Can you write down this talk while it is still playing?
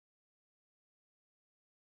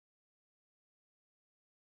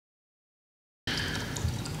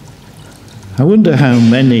I wonder how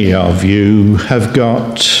many of you have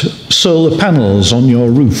got solar panels on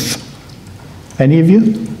your roof. Any of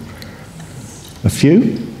you? A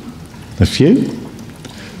few? A few?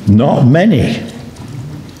 Not many.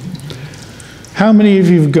 How many of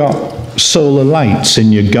you have got solar lights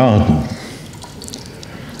in your garden?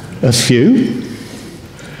 A few?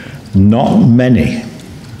 Not many.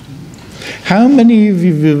 How many of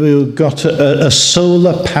you have got a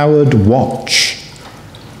solar-powered watch?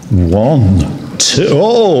 One, two,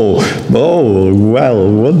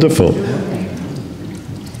 well, wonderful.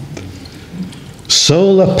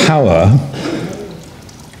 Solar power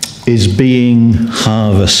is being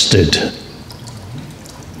harvested.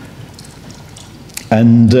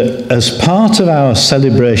 And as part of our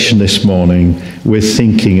celebration this morning, we're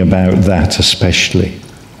thinking about that especially.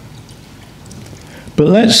 But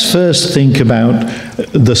let's first think about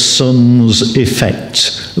the sun's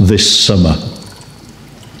effect this summer.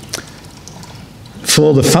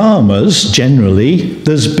 For the farmers, generally,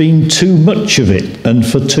 there's been too much of it and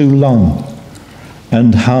for too long,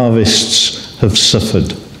 and harvests have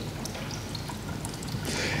suffered.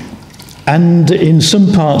 And in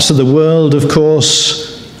some parts of the world, of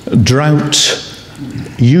course, drought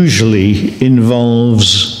usually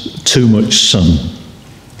involves too much sun,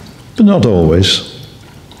 but not always.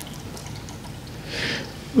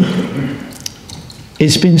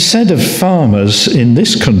 It's been said of farmers in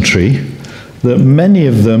this country that many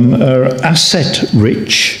of them are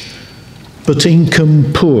asset-rich, but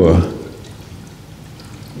income-poor.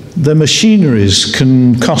 Their machineries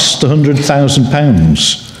can cost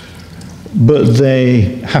 £100,000, but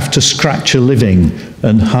they have to scratch a living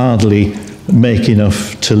and hardly make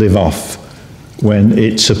enough to live off when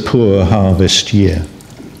it's a poor harvest year.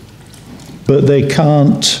 But they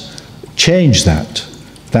can't change that.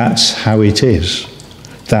 That's how it is.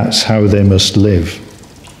 That's how they must live.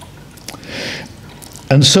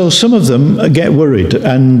 And so some of them get worried,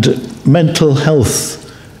 and mental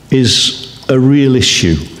health is a real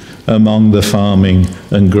issue among the farming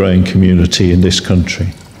and growing community in this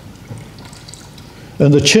country.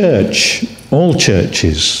 And the church, all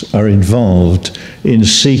churches, are involved in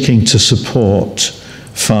seeking to support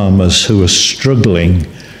farmers who are struggling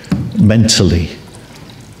mentally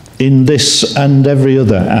in this and every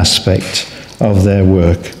other aspect of their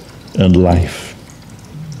work and life.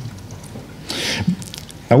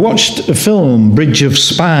 I watched a film, Bridge of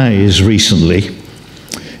Spies, recently.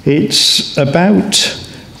 It's about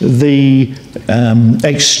the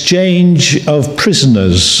exchange of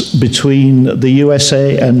prisoners between the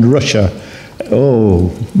USA and Russia,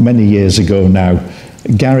 many years ago now.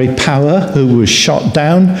 Gary Power, who was shot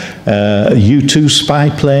down, a U-2 spy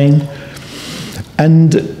plane,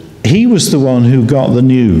 and he was the one who got the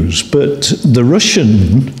news, but the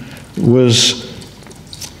Russian was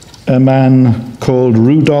a man called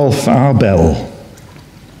Rudolf Abel,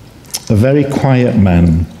 a very quiet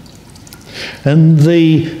man. And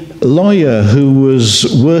the lawyer who was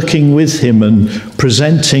working with him and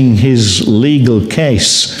presenting his legal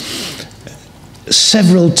case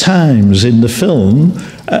several times in the film,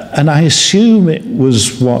 and I assume it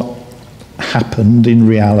was what happened in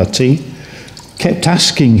reality, kept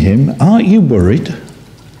asking him, aren't you worried?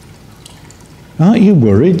 Aren't you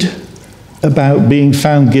worried about being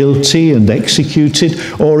found guilty and executed,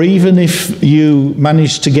 or even if you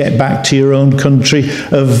manage to get back to your own country,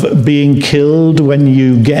 of being killed when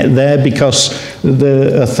you get there because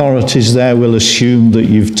the authorities there will assume that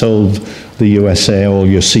you've told the USA all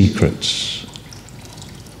your secrets?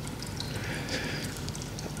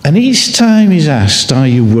 And each time he's asked, are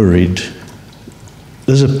you worried?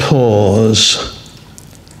 There's a pause,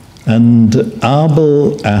 and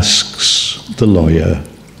Abel asks the lawyer,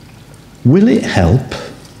 will it help?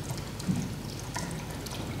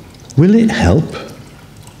 Will it help?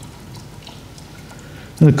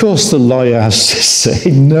 And of course the lawyer has to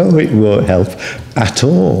say, no, it won't help at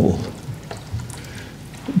all.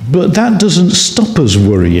 But that doesn't stop us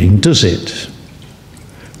worrying, does it?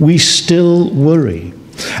 We still worry.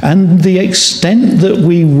 And the extent that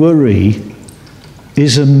we worry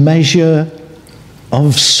is a measure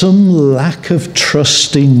of some lack of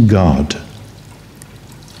trust in God.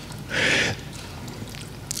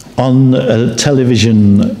 On a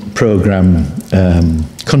television programme,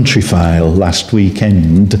 Countryfile, last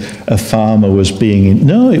weekend, a farmer was being...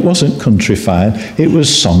 No, it wasn't Countryfile, it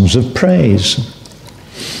was Songs of Praise.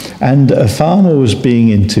 And a farmer was being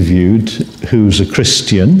interviewed who's a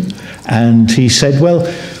Christian, and he said, well,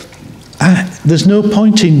 there's no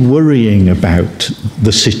point in worrying about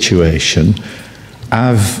the situation.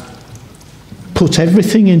 I've put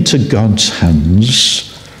everything into God's hands.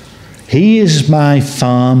 He is my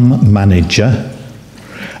farm manager,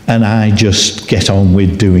 and I just get on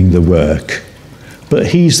with doing the work. But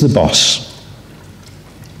he's the boss.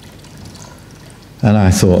 And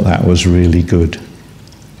I thought that was really good.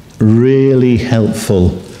 Really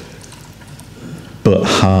helpful, but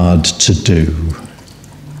hard to do.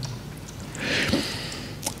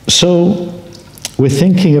 So we're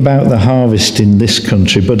thinking about the harvest in this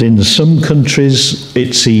country, but in some countries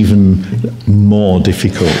it's even more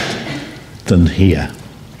difficult than here.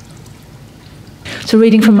 So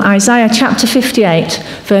reading from Isaiah chapter 58,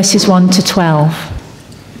 verses 1 to 12.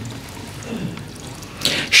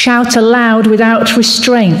 Shout aloud without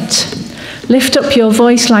restraint. Lift up your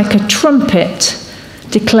voice like a trumpet.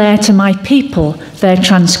 Declare to my people their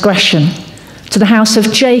transgression, to the house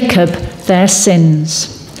of Jacob their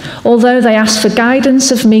sins. Although they ask for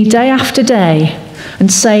guidance of me day after day,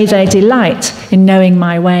 and say they delight in knowing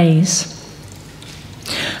my ways.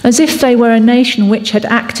 As if they were a nation which had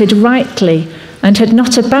acted rightly and had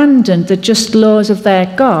not abandoned the just laws of their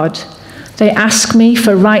God, they ask me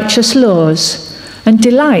for righteous laws and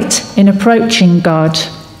delight in approaching God.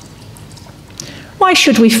 Why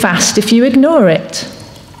should we fast if you ignore it?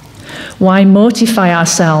 Why mortify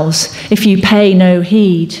ourselves if you pay no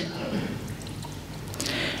heed?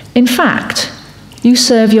 In fact, you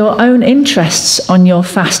serve your own interests on your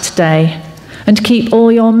fast day and keep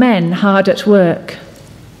all your men hard at work.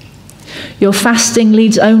 Your fasting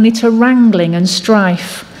leads only to wrangling and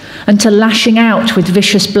strife and to lashing out with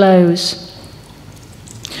vicious blows.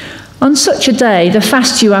 On such a day, the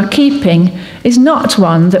fast you are keeping is not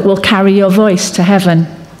one that will carry your voice to heaven.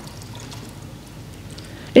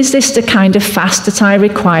 Is this the kind of fast that I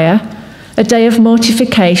require, a day of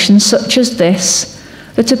mortification such as this,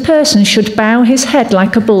 that a person should bow his head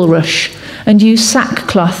like a bulrush and use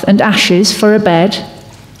sackcloth and ashes for a bed?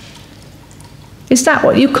 Is that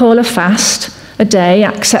what you call a fast, a day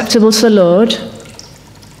acceptable to the Lord?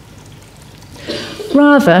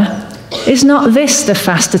 Rather, is not this the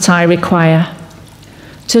fast that I require?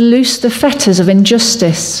 To loose the fetters of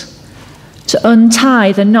injustice, to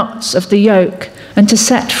untie the knots of the yoke, and to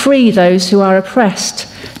set free those who are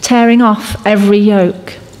oppressed, tearing off every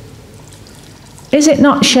yoke. Is it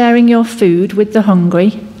not sharing your food with the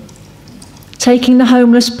hungry, taking the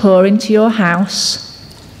homeless poor into your house,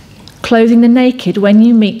 clothing the naked when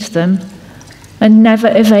you meet them, and never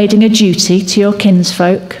evading a duty to your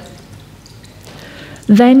kinsfolk?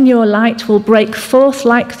 Then your light will break forth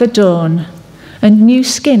like the dawn, and new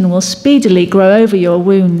skin will speedily grow over your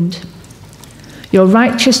wound. Your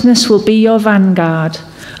righteousness will be your vanguard,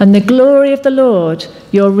 and the glory of the Lord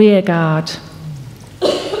your rear guard.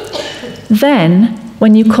 Then,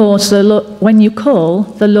 when you call,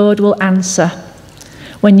 the Lord will answer.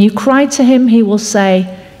 When you cry to him, he will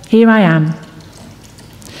say, "Here I am."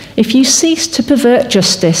 If you cease to pervert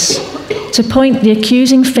justice, to point the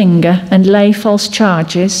accusing finger and lay false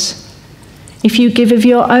charges, if you give of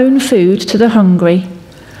your own food to the hungry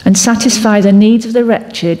and satisfy the needs of the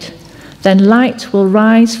wretched, then light will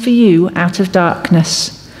rise for you out of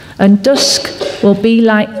darkness, and dusk will be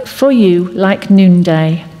for you like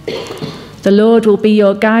noonday. The Lord will be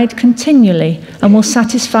your guide continually and will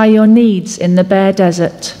satisfy your needs in the bare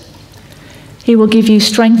desert. He will give you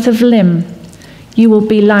strength of limb. You will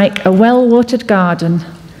be like a well-watered garden,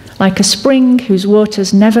 like a spring whose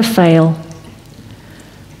waters never fail.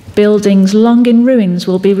 Buildings long in ruins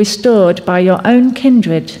will be restored by your own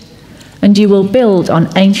kindred, and you will build on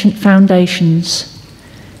ancient foundations.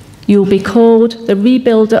 You will be called the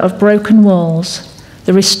rebuilder of broken walls,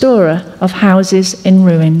 the restorer of houses in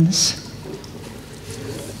ruins.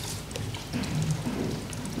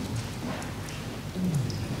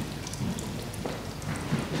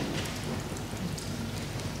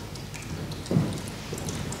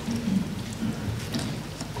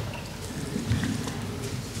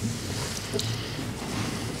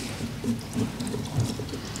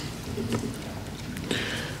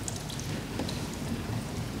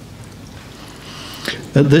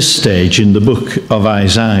 At this stage in the book of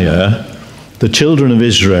Isaiah, the children of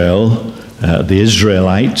Israel, the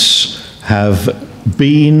Israelites, have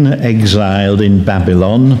been exiled in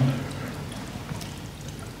Babylon,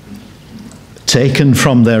 taken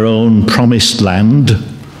from their own promised land,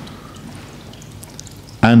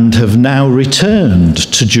 and have now returned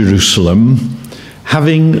to Jerusalem,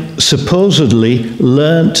 having supposedly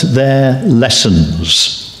learnt their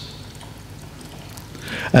lessons,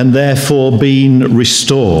 and therefore been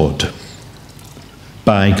restored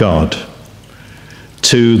by God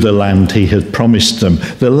to the land he had promised them,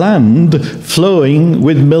 the land flowing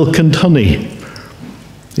with milk and honey,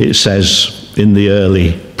 it says in the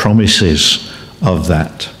early promises of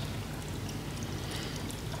that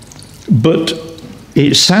But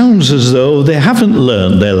it sounds as though they haven't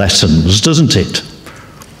learned their lessons, doesn't it?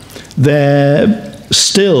 They're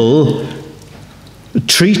still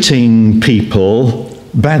treating people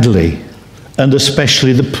badly, and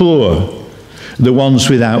especially the poor, the ones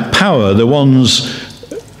without power, the ones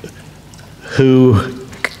who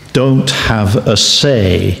don't have a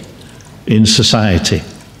say in society.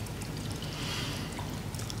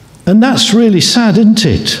 And that's really sad, isn't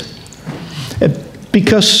it?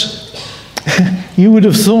 Because you would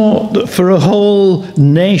have thought that for a whole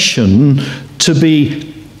nation to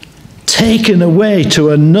be taken away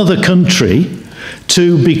to another country,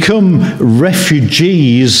 to become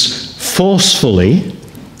refugees forcefully,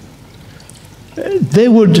 they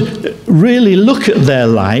would really look at their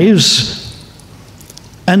lives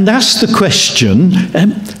and ask the question,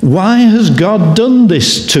 why has God done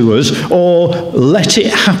this to us, or let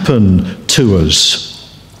it happen to us?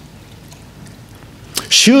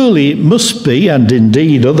 Surely it must be, and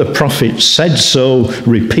indeed other prophets said so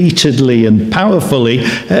repeatedly and powerfully,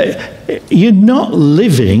 you're not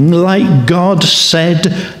living like God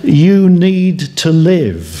said you need to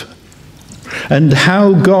live. And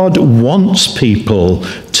how God wants people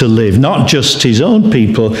to live, not just his own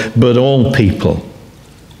people, but all people.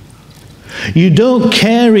 You don't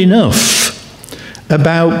care enough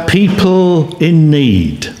about people in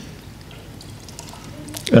need.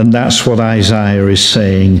 And that's what Isaiah is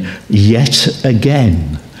saying yet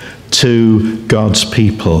again to God's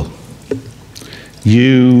people.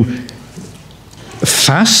 You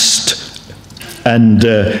fast, and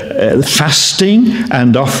fasting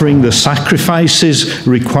and offering the sacrifices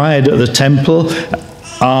required at the temple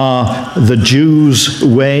are the Jews'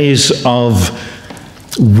 ways of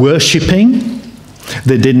worshipping.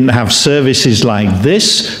 They didn't have services like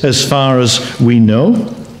this, as far as we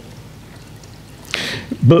know.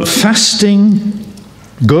 But fasting,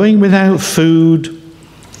 going without food,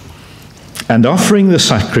 and offering the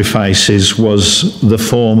sacrifices was the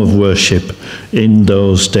form of worship in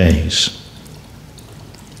those days.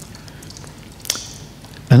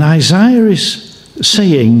 And Isaiah is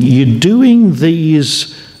saying, you're doing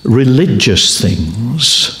these religious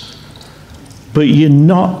things, but you're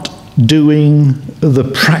not doing the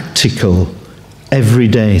practical,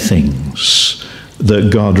 everyday things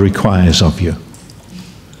that God requires of you.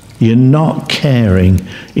 You're not caring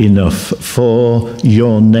enough for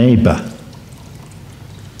your neighbour.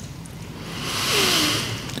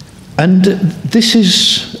 And this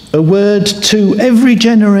is a word to every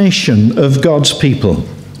generation of God's people,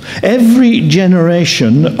 every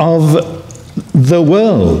generation of the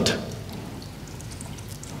world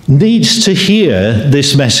needs to hear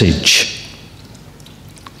this message.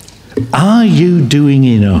 Are you doing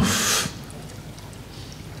enough?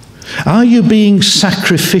 Are you being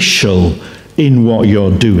sacrificial in what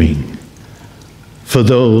you're doing for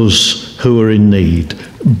those who are in need,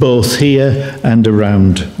 both here and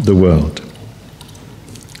around the world?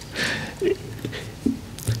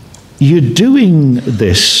 You're doing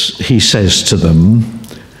this, he says to them,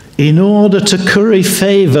 in order to curry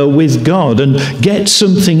favour with God and get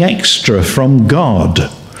something extra from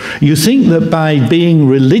God. You think that by being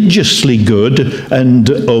religiously good and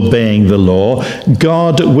obeying the law,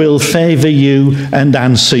 God will favour you and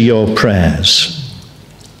answer your prayers.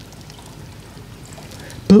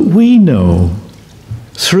 But we know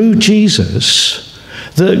through Jesus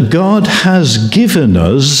that God has given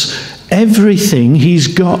us everything he's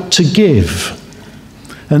got to give.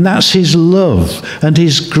 And that's his love and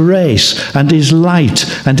his grace and his light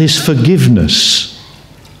and his forgiveness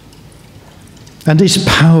and his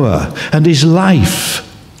power and his life.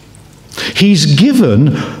 He's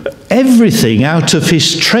given everything out of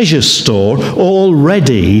his treasure store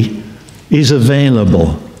already is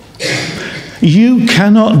available. You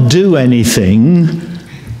cannot do anything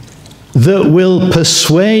that will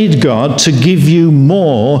persuade God to give you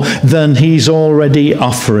more than he's already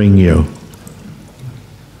offering you.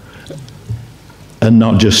 And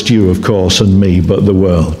not just you, of course, and me, but the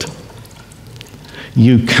world.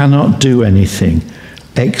 You cannot do anything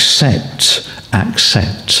except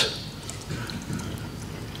accept.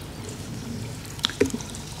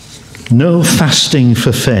 No fasting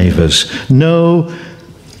for favours. No,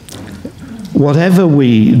 whatever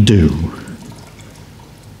we do,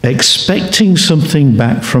 expecting something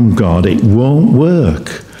back from God, it won't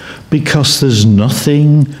work because there's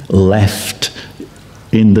nothing left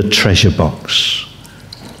in the treasure box.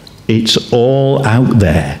 It's all out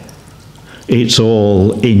there. It's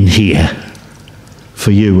all in here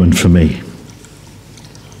for you and for me.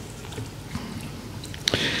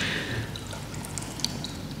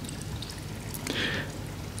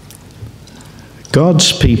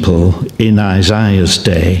 God's people in Isaiah's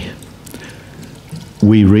day,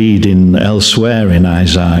 we read elsewhere in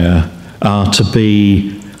Isaiah, are to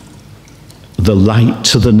be the light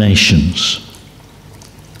to the nations,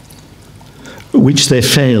 which they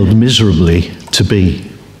failed miserably to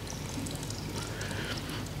be.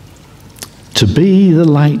 To be the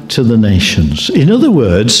light to the nations. In other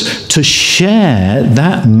words, to share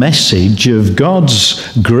that message of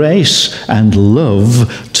God's grace and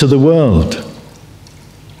love to the world.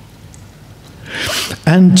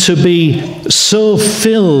 And to be so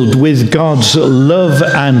filled with God's love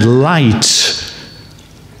and light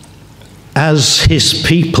as his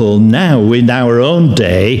people now in our own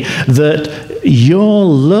day, that your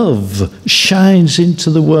love shines into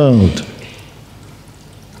the world,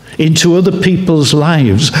 into other people's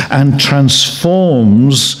lives, and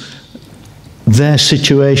transforms their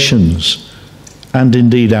situations, and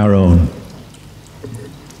indeed our own.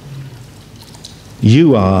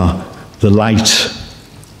 You are the light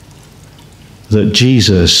that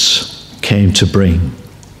Jesus came to bring.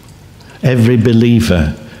 Every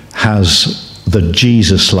believer has the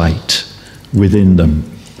Jesus light within them,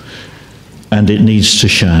 and it needs to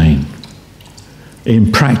shine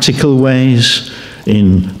in practical ways,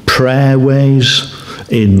 in prayer ways,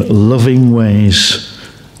 in loving ways,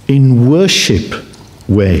 in worship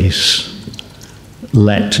ways.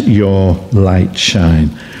 Let your light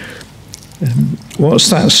shine. What's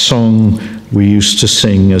that song we used to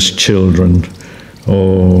sing as children?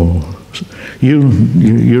 Oh, you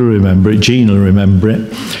remember it. Gina will remember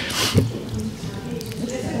it.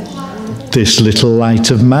 This little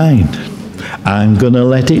light of mine, I'm going to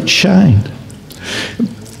let it shine.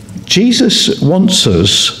 Jesus wants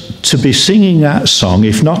us to be singing that song,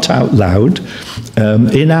 if not out loud,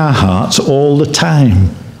 in our hearts all the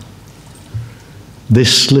time.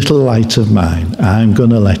 This little light of mine, I'm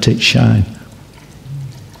going to let it shine.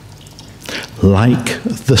 Like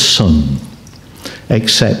the sun,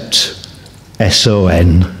 except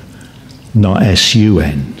S-O-N, not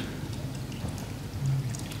S-U-N.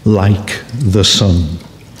 Like the sun,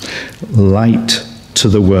 light to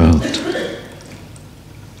the world.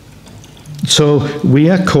 So we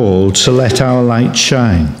are called to let our light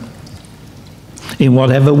shine in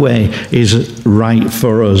whatever way is right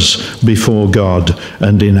for us before God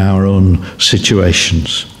and in our own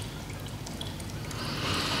situations.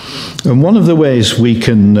 And one of the ways we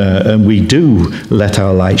can, and we do let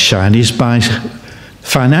our light shine, is by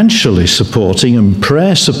financially supporting and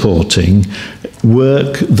prayer supporting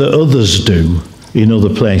work that others do in other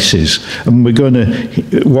places. And we're going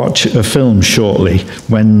to watch a film shortly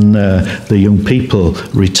when the young people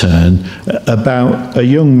return about a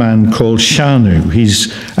young man called Shanu.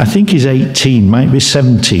 I think he's 18, might be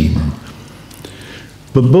 17.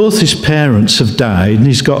 But both his parents have died, and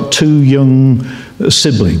he's got two young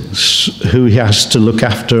siblings who he has to look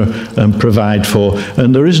after and provide for.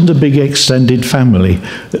 And there isn't a big extended family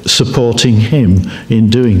supporting him in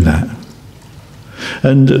doing that.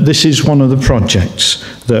 And this is one of the projects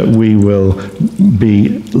that we will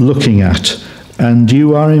be looking at. And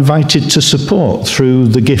you are invited to support through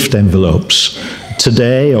the gift envelopes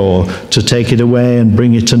today, or to take it away and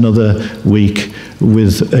bring it another week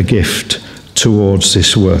with a gift towards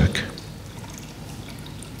this work.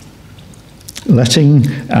 Letting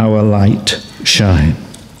our light shine.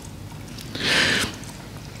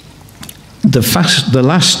 The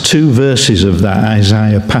last two verses of that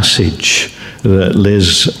Isaiah passage that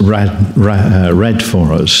Liz read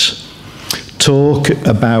for us talk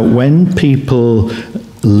about when people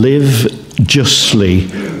live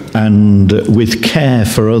justly and with care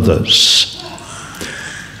for others.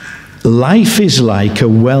 Life is like a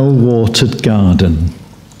well-watered garden.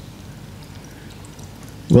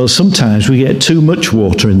 Well, sometimes we get too much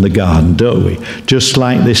water in the garden, don't we? Just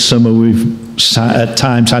like this summer, we've at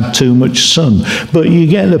times had too much sun. But you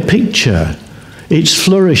get the picture. It's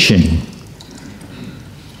flourishing.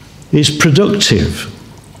 It's productive.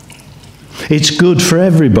 It's good for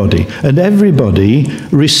everybody. And everybody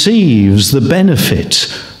receives the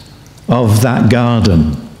benefit of that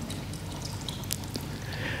garden.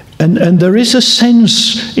 And there is a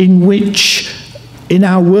sense in which, in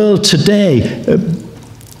our world today,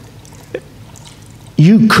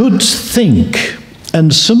 you could think,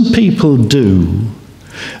 and some people do,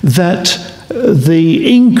 that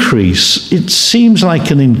the increase, it seems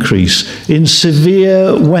like an increase in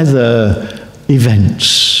severe weather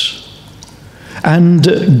events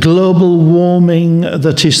and global warming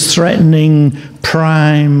that is threatening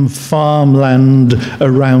prime farmland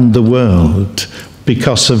around the world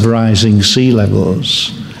because of rising sea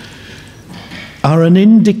levels. are an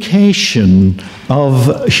indication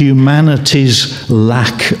of humanity's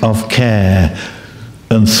lack of care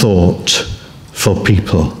and thought for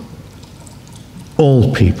people.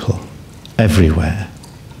 All people, everywhere.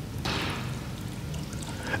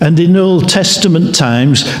 And in Old Testament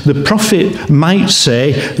times, the prophet might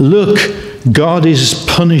say, look, God is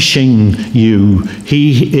punishing you.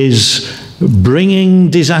 He is bringing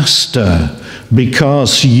disaster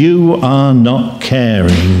because you are not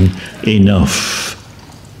caring enough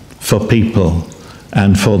for people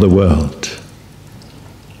and for the world.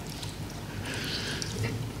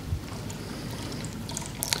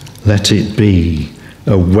 Let it be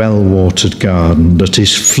a well-watered garden that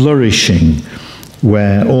is flourishing,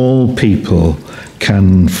 where all people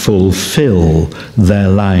can fulfill their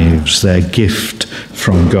lives, their gift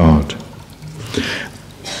from God.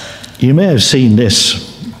 You may have seen this.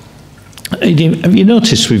 Have you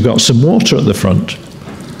noticed we've got some water at the front?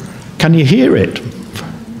 Can you hear it?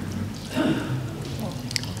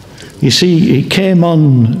 You see, it came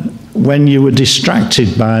on when you were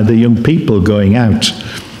distracted by the young people going out.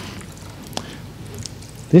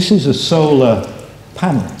 This is a solar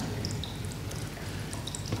panel.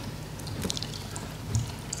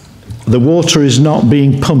 The water is not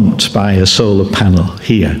being pumped by a solar panel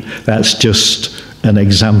here. That's just an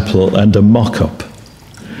example and a mock-up.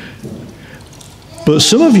 But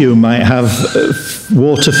some of you might have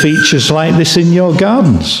water features like this in your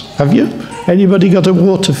gardens. Have you? Anybody got a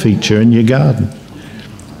water feature in your garden?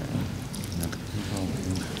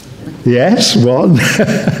 Yes, one.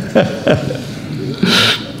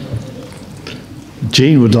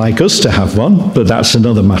 Jean would like us to have one, but that's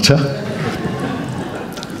another matter.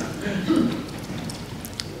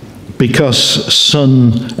 Because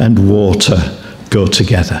sun and water go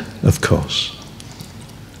together, of course.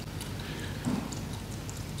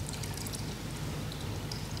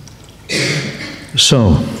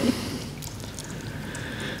 So,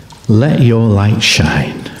 let your light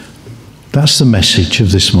shine. That's the message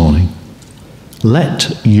of this morning.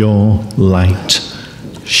 Let your light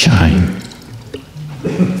shine.